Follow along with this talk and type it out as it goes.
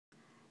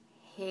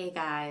Hey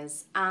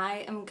guys,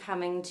 I am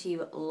coming to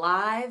you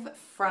live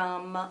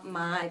from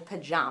my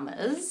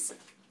pajamas.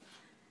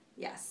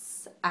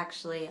 Yes,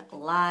 actually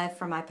live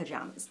from my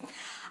pajamas.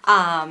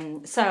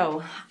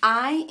 So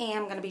I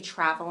am going to be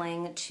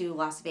traveling to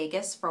Las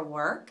Vegas for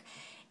work,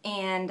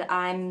 and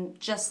I'm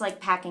just like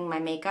packing my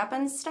makeup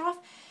and stuff.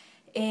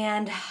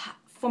 And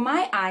for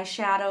my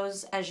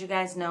eyeshadows, as you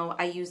guys know,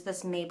 I use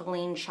this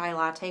Maybelline Chai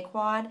Latte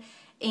Quad,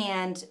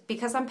 and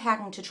because I'm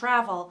packing to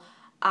travel,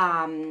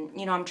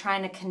 I'm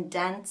trying to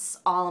condense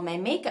all of my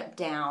makeup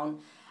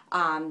down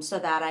so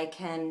that I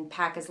can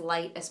pack as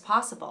light as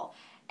possible.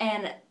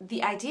 And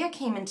the idea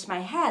came into my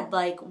head,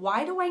 like,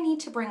 why do I need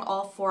to bring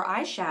all 4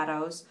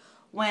 eyeshadows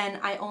when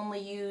I only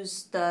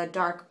use the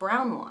dark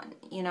brown one,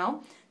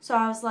 So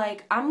I was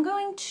like, I'm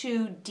going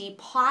to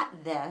depot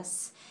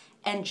this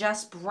and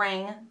just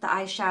bring the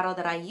eyeshadow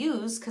that I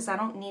use because I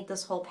don't need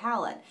this whole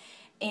palette.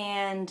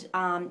 And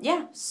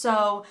yeah,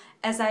 so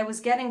as I was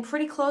getting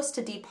pretty close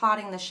to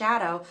depotting the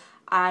shadow,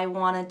 I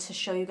wanted to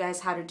show you guys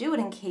how to do it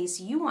in case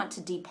you want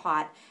to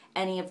depot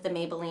any of the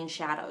Maybelline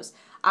shadows.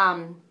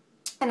 And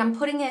I'm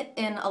putting it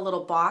in a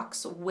little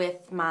box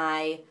with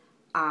my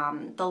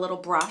the little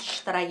brush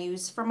that I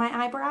use for my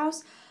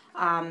eyebrows.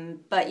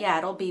 But yeah,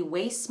 it'll be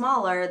way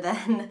smaller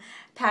than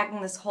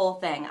packing this whole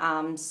thing.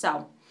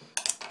 So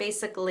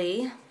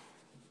basically,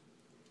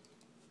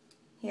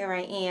 here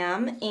I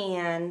am,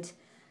 and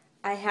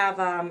I have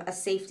a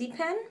safety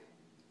pin,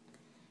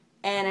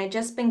 and I've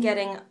just been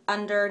getting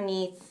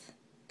underneath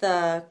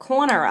the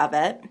corner of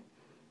it.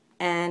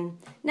 And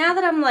now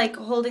that I'm like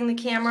holding the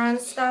camera and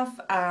stuff,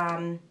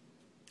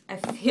 I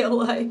feel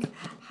like,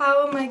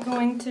 how am I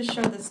going to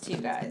show this to you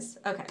guys?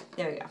 Okay,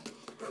 there we go.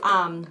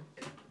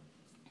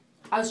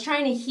 I was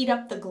trying to heat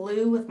up the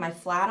glue with my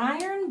flat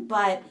iron,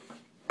 but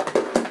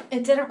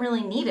it didn't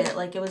really need it.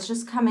 Like, it was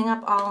just coming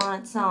up all on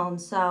its own.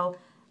 So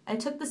I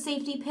took the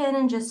safety pin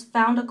and just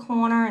found a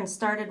corner and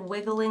started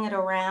wiggling it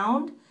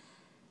around.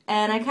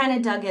 And I kind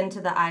of dug into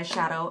the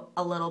eyeshadow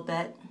a little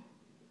bit.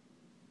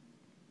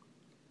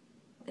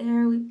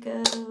 There we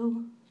go.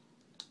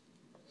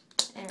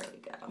 There we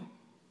go.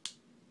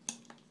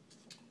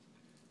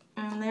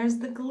 And there's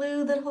the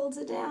glue that holds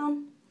it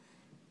down.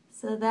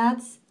 So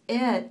that's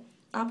it.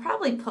 I'll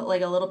probably put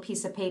like a little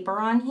piece of paper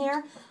on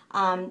here.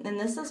 And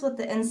this is what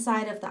the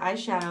inside of the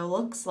eyeshadow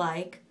looks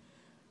like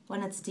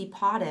when it's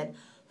depotted.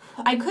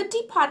 I could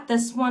depot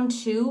this one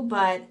too,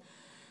 but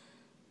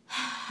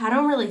I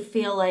don't really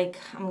feel like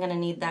I'm going to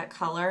need that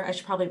color. I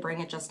should probably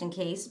bring it just in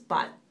case,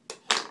 but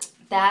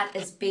that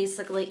is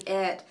basically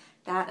it.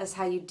 That is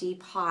how you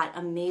depot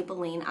a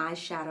Maybelline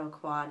eyeshadow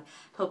quad.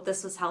 Hope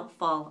this was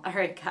helpful. All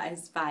right,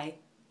 guys, bye.